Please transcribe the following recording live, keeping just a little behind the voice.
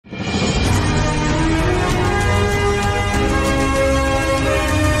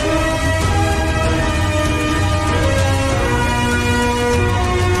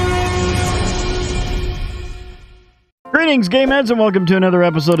Greetings, game heads, and welcome to another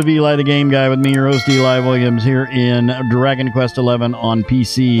episode of Eli the Game Guy with me, your host, Eli Williams, here in Dragon Quest XI on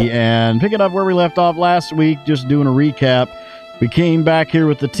PC. And picking up where we left off last week, just doing a recap, we came back here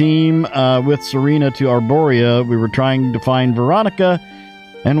with the team, with Serena to Arborea. We were trying to find Veronica,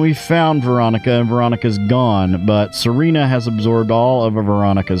 and we found Veronica, and Veronica's gone. But Serena has absorbed all of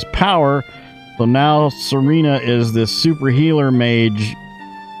Veronica's power, so now Serena is this super healer mage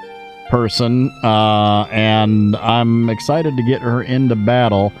person, and I'm excited to get her into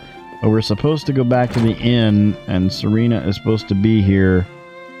battle. But we're supposed to go back to the inn, and Serena is supposed to be here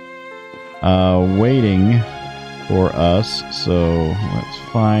waiting for us. So let's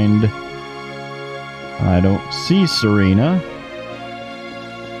find... I don't see Serena,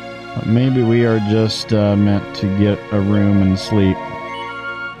 but maybe we are just meant to get a room and sleep.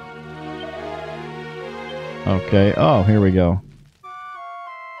 Okay, oh, here we go.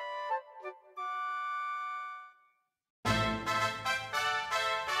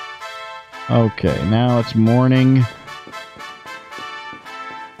 Okay, now it's morning.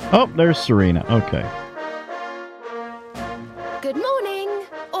 Oh, there's Serena. Okay. Good morning,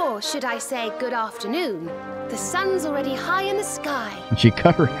 or should I say good afternoon. The sun's already high in the sky. And she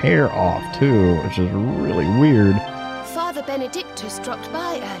cut her hair off, too, which is really weird. Father Benedictus dropped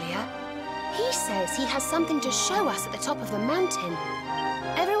by earlier. He says he has something to show us at the top of the mountain.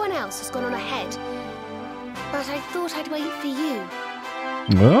 Everyone else has gone on ahead, but I thought I'd wait for you.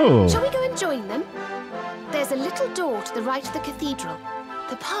 Oh. Shall we go and join them? There's a little door to the right of the cathedral.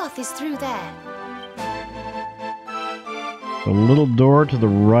 The path is through there. A little door to the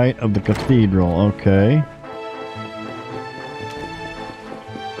right of the cathedral. Okay.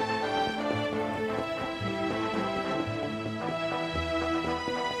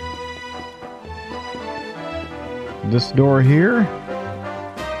 This door here?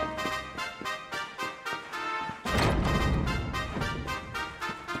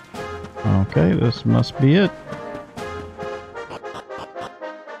 Okay, this must be it.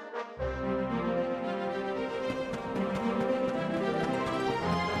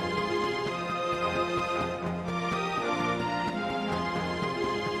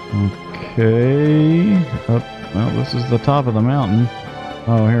 Okay. Up. Well, this is the top of the mountain.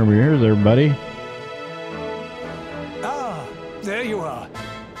 Oh, here's everybody. Ah, there you are.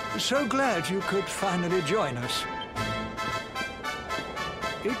 So glad you could finally join us.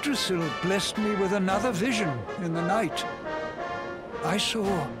 Yggdrasil blessed me with another vision in the night. I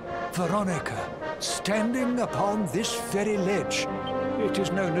saw Veronica standing upon this very ledge. It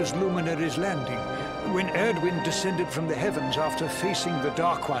is known as Luminary's Landing. When Erdwin descended from the heavens after facing the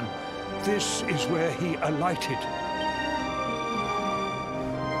Dark One, this is where he alighted.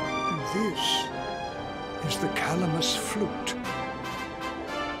 And this is the Calamus flute.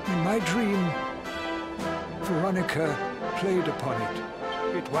 In my dream, Veronica played upon it.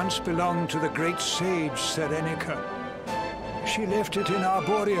 It once belonged to the great sage Serenica. She left it in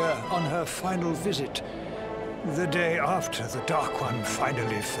Arborea on her final visit, the day after the Dark One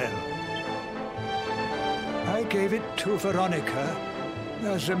finally fell. I gave it to Veronica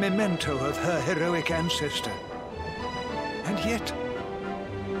as a memento of her heroic ancestor. And yet,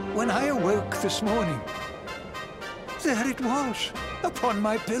 when I awoke this morning, there it was, upon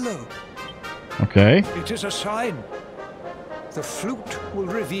my pillow. Okay. It is a sign. The flute will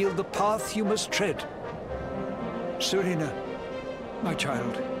reveal the path you must tread. Serena, my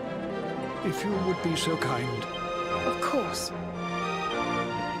child, if you would be so kind. Of course.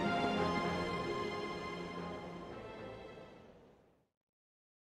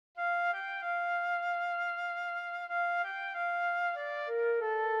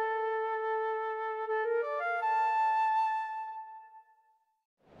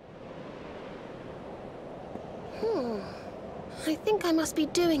 I think I must be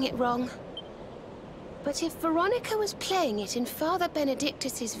doing it wrong. But if Veronica was playing it in Father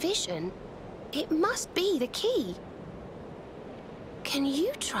Benedictus's vision, it must be the key. Can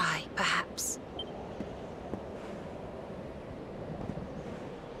you try, perhaps?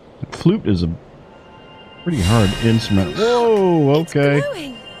 The flute is a pretty hard instrument. Whoa, okay. It's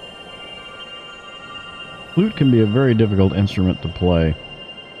glowing. Flute can be a very difficult instrument to play.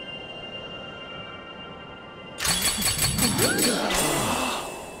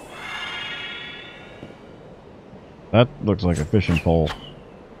 That looks like a fishing pole.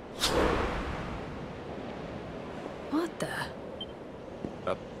 What the?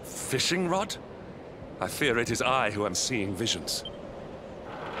 A fishing rod? I fear it is I who am seeing visions.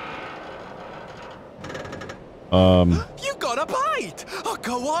 You got a bite! Oh,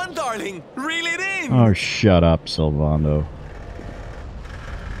 go on, darling. Reel it in. Oh, shut up, Silvando.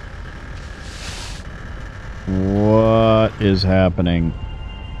 What? is happening?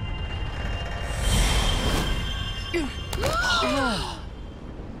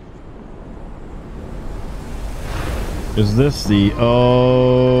 Is this the...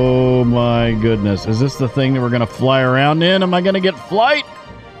 Oh my goodness. Is this the thing that we're going to fly around in? Am I going to get flight?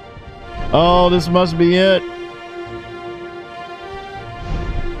 Oh, this must be it.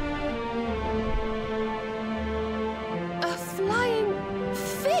 A flying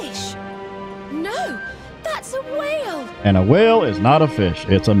fish? No, that's a whale. And a whale is not a fish.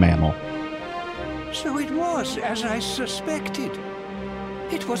 It's a mammal. So it was as I suspected.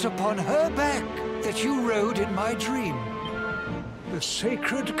 It was upon her back that you rode in my dream. The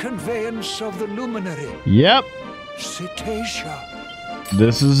sacred conveyance of the luminary. Yep. Cetacea.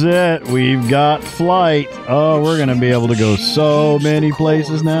 This is it. We've got flight. Oh, we're going to be able to go so many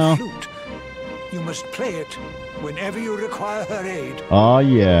places now. You must play it whenever you require her aid. Oh,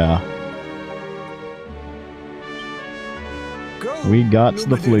 yeah. Go, We got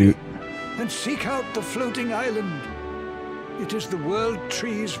the flute. and seek out the floating island. It is the world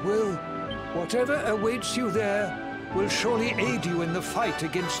tree's will. Whatever awaits you there will surely aid you in the fight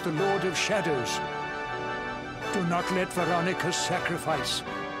against the Lord of Shadows. Do not let Veronica's sacrifice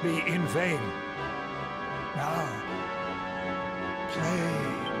be in vain. Now,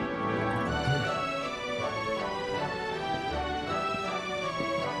 play.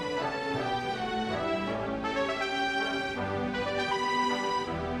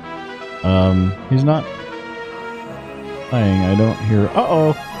 He's not playing. I don't hear.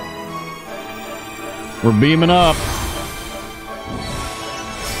 Uh-oh. We're beaming up.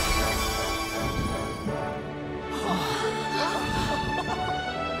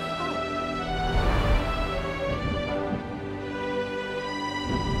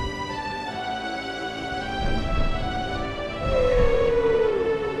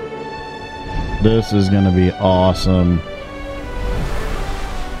 This is going to be awesome.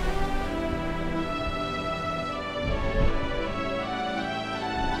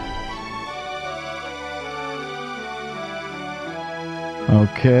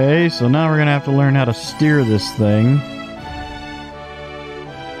 Okay, so now we're going to have to learn how to steer this thing.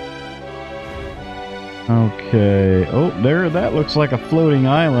 Okay. Oh, there, that looks like a floating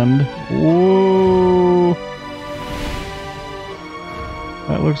island. Whoa.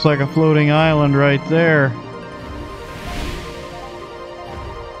 That looks like a floating island right there.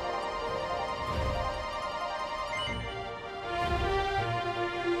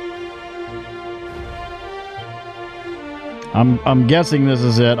 I'm guessing this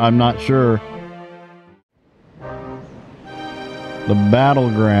is it. I'm not sure. The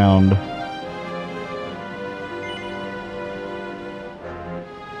battleground.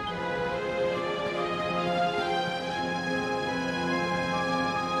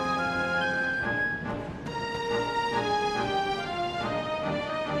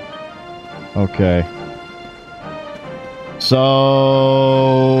 Okay.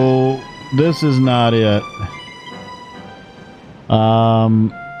 So this is not it.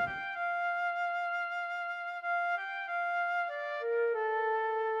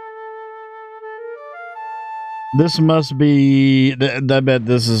 This must be... I bet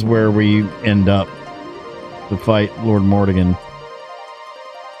this is where we end up to fight Lord Mortigan.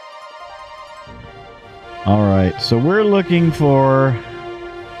 Alright, so we're looking for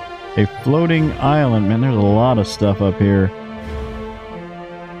a floating island. Man, there's a lot of stuff up here.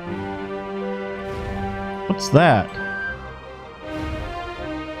 What's that?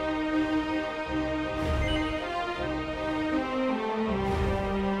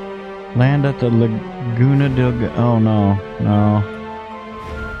 Land at the Laguna del... Oh, no. No.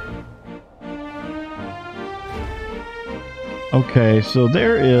 Okay, so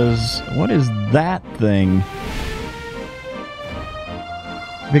there is... What is that thing?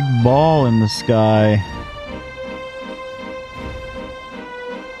 Big ball in the sky.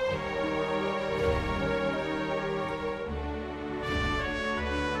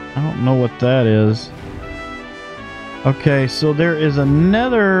 I don't know what that is. Okay, so there is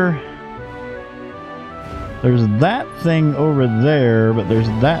another... There's that thing over there, but there's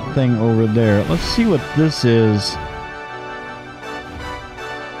that thing over there. Let's see what this is.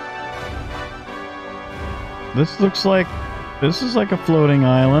 This looks like... This is like a floating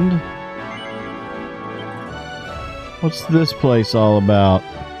island. What's this place all about?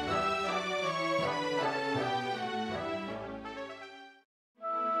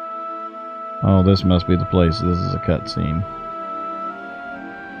 Oh, this must be the place. This is a cutscene.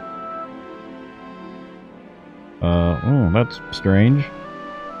 Oh, that's strange.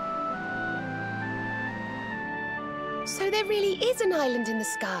 So there really is an island in the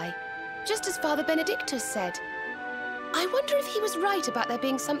sky, just as Father Benedictus said. I wonder if he was right about there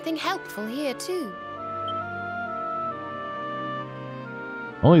being something helpful here, too.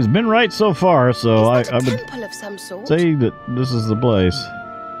 Well, he's been right so far, so Is that I a would temple of some sort? say that this is the place.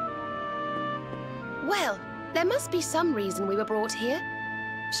 Well, there must be some reason we were brought here.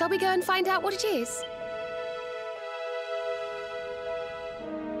 Shall we go and find out what it is?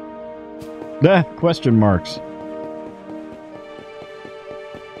 Question marks.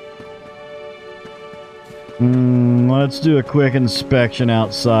 Let's do a quick inspection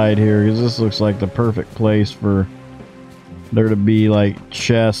outside here, because this looks like the perfect place for there to be, like,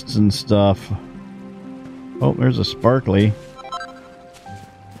 chests and stuff. Oh, there's a sparkly.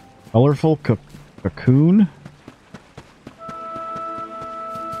 Colorful cocoon?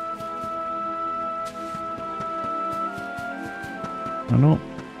 I don't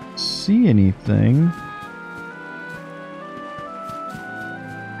see anything.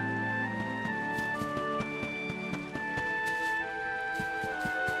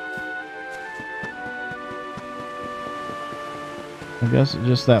 I guess it's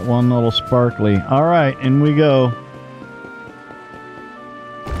just that one little sparkly. Alright, in we go.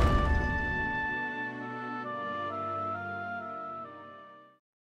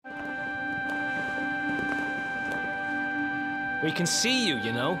 We can see you,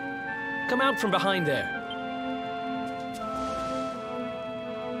 you know. Come out from behind there.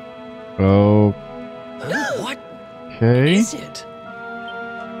 Oh. What Okay. is it?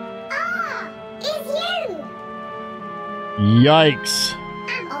 Ah, it's you! Yikes.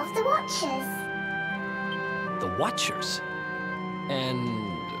 I'm of the Watchers. The Watchers? And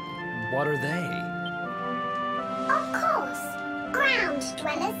what are they? Of course. Ground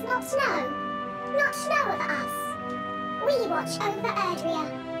dwellers not know. Not know of us. We watch over Erdrea.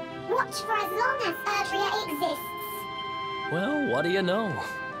 Watch for as long as Erdrea exists. Well, what do you know?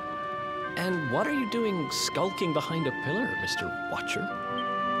 And what are you doing skulking behind a pillar, Mr. Watcher?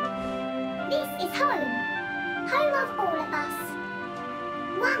 This is home. Home of all of us.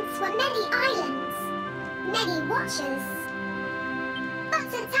 Once were many islands. Many Watchers.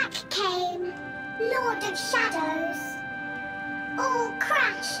 But attack came. Lord of Shadows. All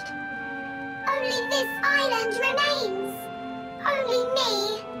crashed. Only this island remains. Only me.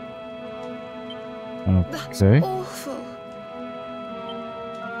 That's Okay. awful.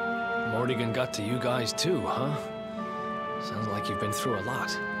 Morrigan got to you guys too, huh? Sounds like you've been through a lot.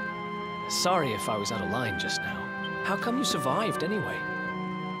 Sorry if I was out of line just now. How come you survived anyway?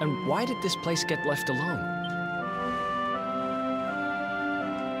 And why did this place get left alone?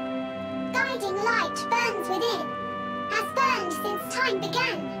 Guiding light burns within. Has burned since time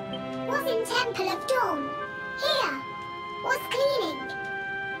began. Was in Temple of Dawn. Here. Was cleaning.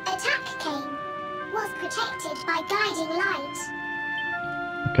 Attack came. Was protected by guiding light.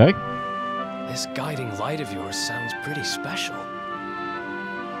 Okay. This guiding light of yours sounds pretty special.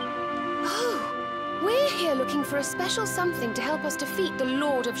 Oh, we're here looking for a special something to help us defeat the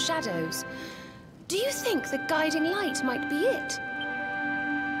Lord of Shadows. Do you think the guiding light might be it?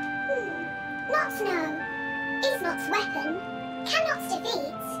 Not know. Is not weapon. Cannot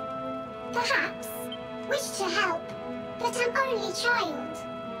defeat. Perhaps. Wish to help. But am only child.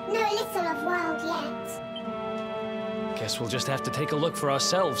 Know little of world yet. Guess we'll just have to take a look for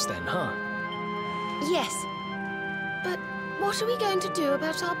ourselves then, huh? Yes. But what are we going to do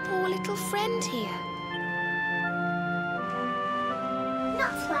about our poor little friend here?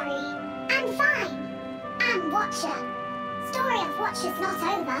 Not worry. I'm fine. I'm Watcher. Story of Watchers not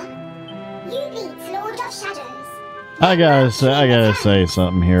over. You beat Lord of Shadows. I gotta say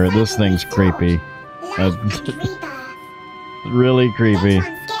something here. This thing's creepy. Life and rebirth. Really creepy. Loved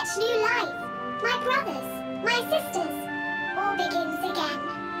ones get new life. My brothers, my sisters, all begins again.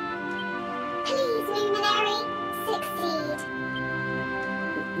 Please, Luminary, succeed.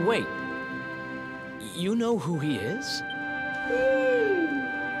 Wait. You know who he is?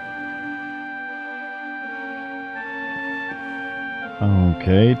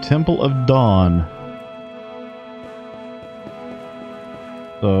 Okay, Temple of Dawn.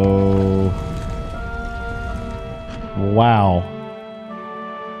 So... Wow.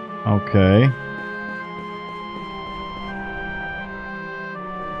 Okay.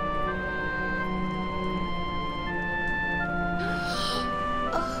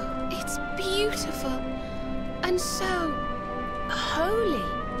 Oh, it's beautiful. And so holy.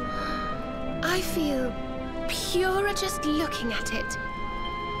 I feel purer just looking at it.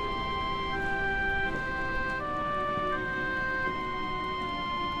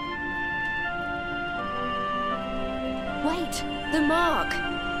 Wait, the mark.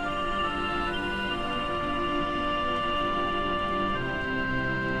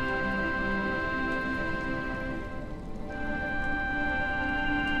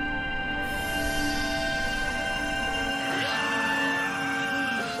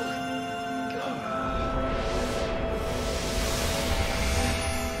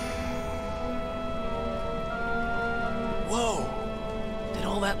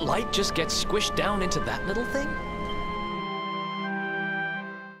 all that light just gets squished down into that little thing?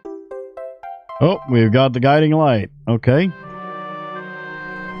 Oh, we've got the guiding light. Okay. Hmm?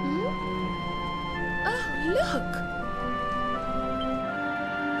 Oh, look!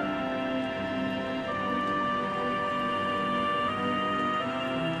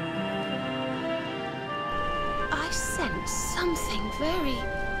 I sense something very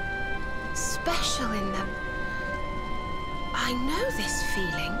special in them. I know this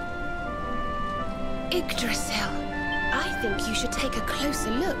feeling. Yggdrasil, I think you should take a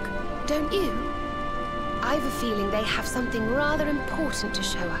closer look, don't you? I've a feeling they have something rather important to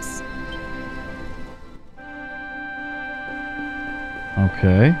show us.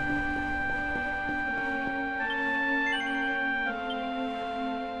 Okay.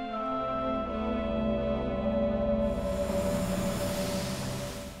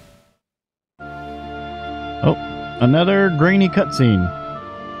 Oh, another grainy cutscene.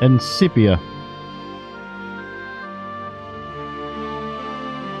 And sepia.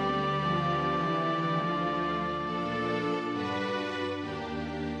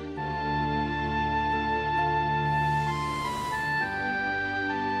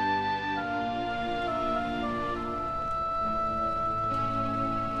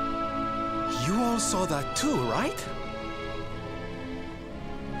 You all saw that too, right?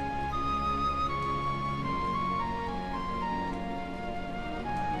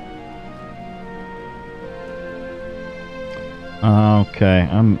 Okay,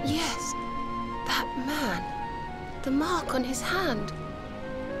 Yes, that man. The mark on his hand.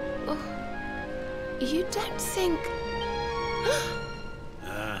 Oh, you don't think...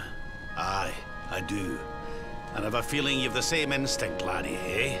 Aye, I do. And I've a feeling you've the same instinct, laddie,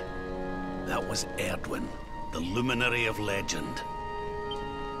 eh? That was Erdwin, the luminary of legend.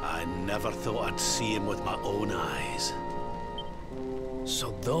 I never thought I'd see him with my own eyes.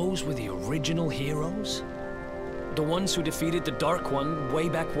 So those were the original heroes? The ones who defeated the Dark One way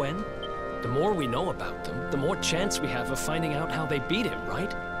back when? The more we know about them, the more chance we have of finding out how they beat him,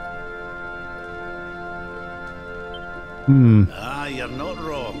 right? Ah, you're not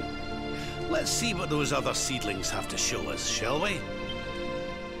wrong. Let's see what those other seedlings have to show us, shall we?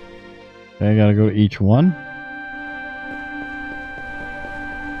 I gotta go to each one.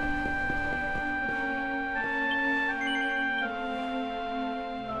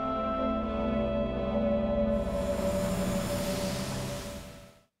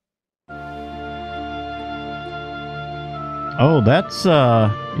 Oh, that's,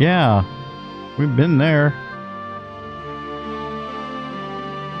 yeah. We've been there.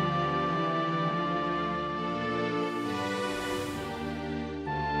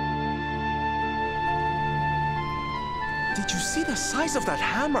 Did you see the size of that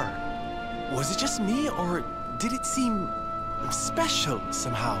hammer? Was it just me, or did it seem special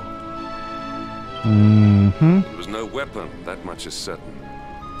somehow? Mm-hmm. It was no weapon, that much is certain.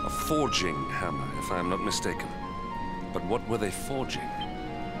 A forging hammer, if I am not mistaken. But what were they forging?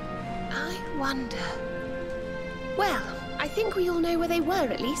 I wonder... Well, I think we all know where they were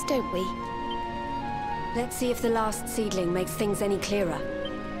at least, don't we? Let's see if the last seedling makes things any clearer.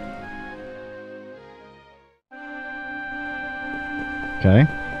 Okay.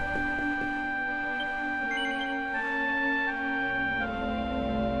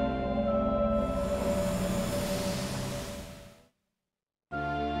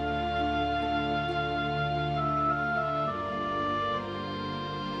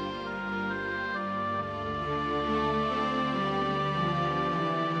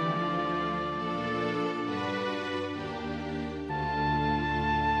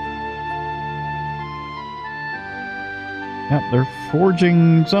 Yep, they're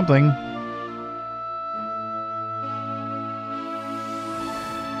forging something.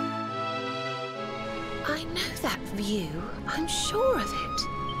 I know that view. I'm sure of it.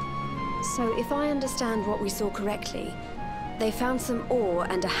 So if I understand what we saw correctly, they found some ore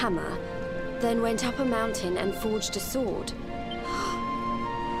and a hammer, then went up a mountain and forged a sword.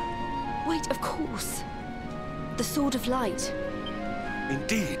 Wait, of course. The Sword of Light.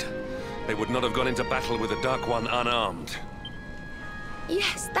 Indeed. They would not have gone into battle with the Dark One unarmed.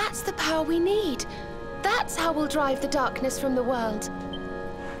 Yes, that's the power we need. That's how we'll drive the darkness from the world.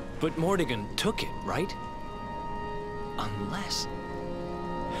 But Mordegon took it, right? Unless...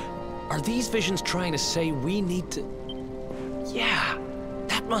 Are these visions trying to say we need to... Yeah,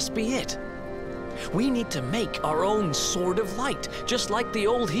 that must be it. We need to make our own Sword of Light, just like the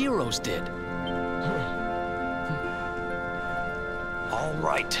old heroes did. All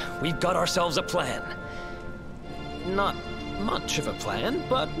right, we've got ourselves a plan. Not much of a plan,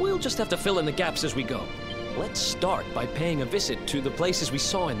 but we'll just have to fill in the gaps as we go. let's start by paying a visit to the places we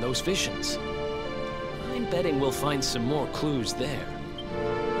saw in those visions. I'm betting we'll find some more clues there.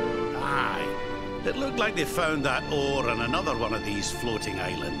 Aye. It looked like they found that ore on another one of these floating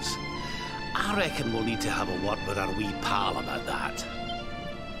islands. I reckon we'll need to have a word with our wee pal about that.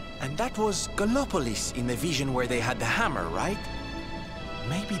 And that was Gallopolis in the vision where they had the hammer, right?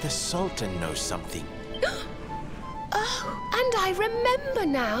 Maybe the Sultan knows something. Oh, and I remember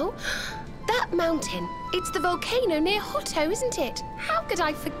now. That mountain. It's the volcano near Hotto, isn't it? How could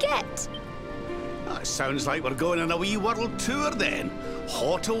I forget? That sounds like we're going on a wee world tour then.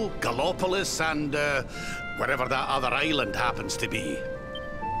 Hotto, Gallopolis, and wherever that other island happens to be.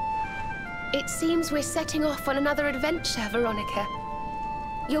 It seems we're setting off on another adventure, Veronica.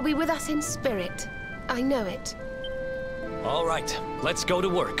 You'll be with us in spirit. I know it. All right, let's go to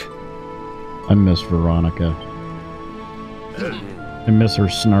work. I miss Veronica. I miss her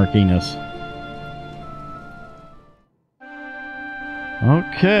snarkiness.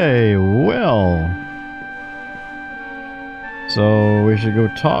 Okay, well. So we should go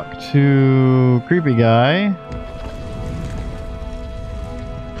talk to Creepy Guy.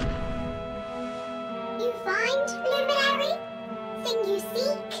 You find, Luminary? Thing you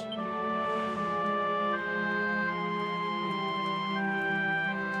seek?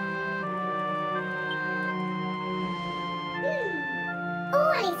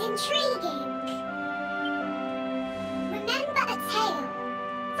 All is intriguing. Remember a tale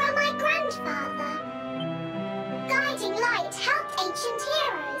from my grandfather. Guiding light helped ancient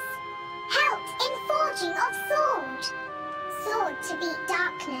heroes. Helped in forging of sword. Sword to beat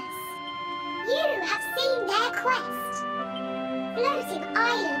darkness. You have seen their quest. Floating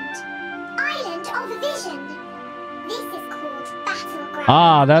island. Island of vision. This is called Battleground.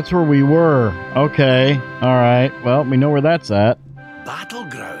 Ah, that's where we were. Okay. Alright. Well, we know where that's at.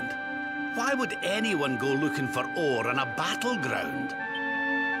 Battleground? Why would anyone go looking for ore on a battleground?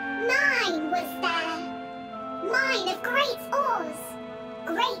 Mine was there. Mine of great ores.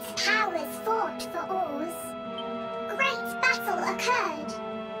 Great powers fought for ores. Great battle occurred.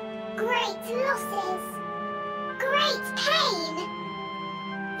 Great losses. Great pain.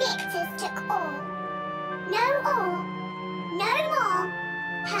 Victors took all. No ore. No more.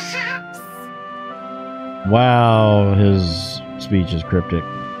 Perhaps. Wow, his speech is cryptic.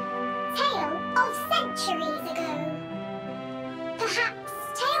 Tale of centuries ago. Perhaps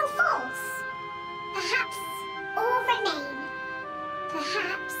tale false. Perhaps all remain.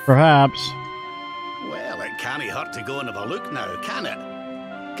 Perhaps. Perhaps. Well, it can't hurt to go and have a look now, can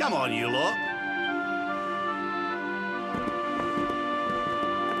it? Come on, you lot.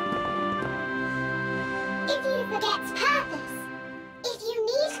 If you forget purpose, if you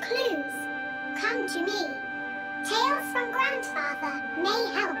need clues, come to me. Tales from Grandfather may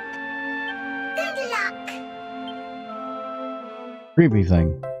help. Good luck. Creepy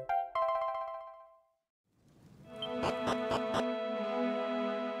thing.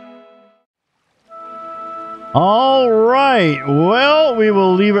 All right. Well, we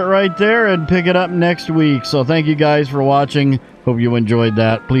will leave it right there and pick it up next week. So thank you guys for watching. Hope you enjoyed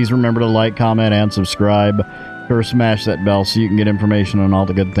that. Please remember to like, comment, and subscribe. Or smash that bell so you can get information on all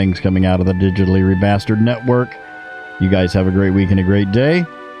the good things coming out of the Digitally Remastered Network. You guys have a great week and a great day.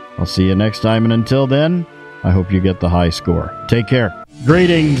 I'll see you next time, and until then, I hope you get the high score. Take care.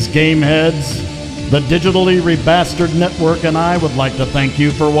 Greetings, game heads. The Digitally Remastered Network and I would like to thank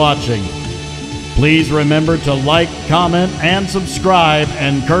you for watching. Please remember to like, comment, and subscribe,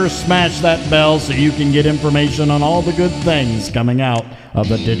 and smash that bell so you can get information on all the good things coming out of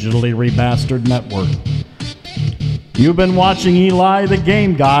the Digitally Remastered Network. You've been watching Eli the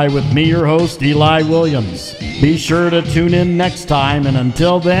Game Guy with me, your host, Eli Williams. Be sure to tune in next time, and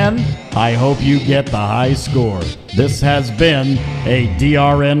until then, I hope you get the high score. This has been a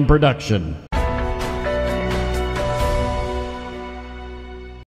DRN production.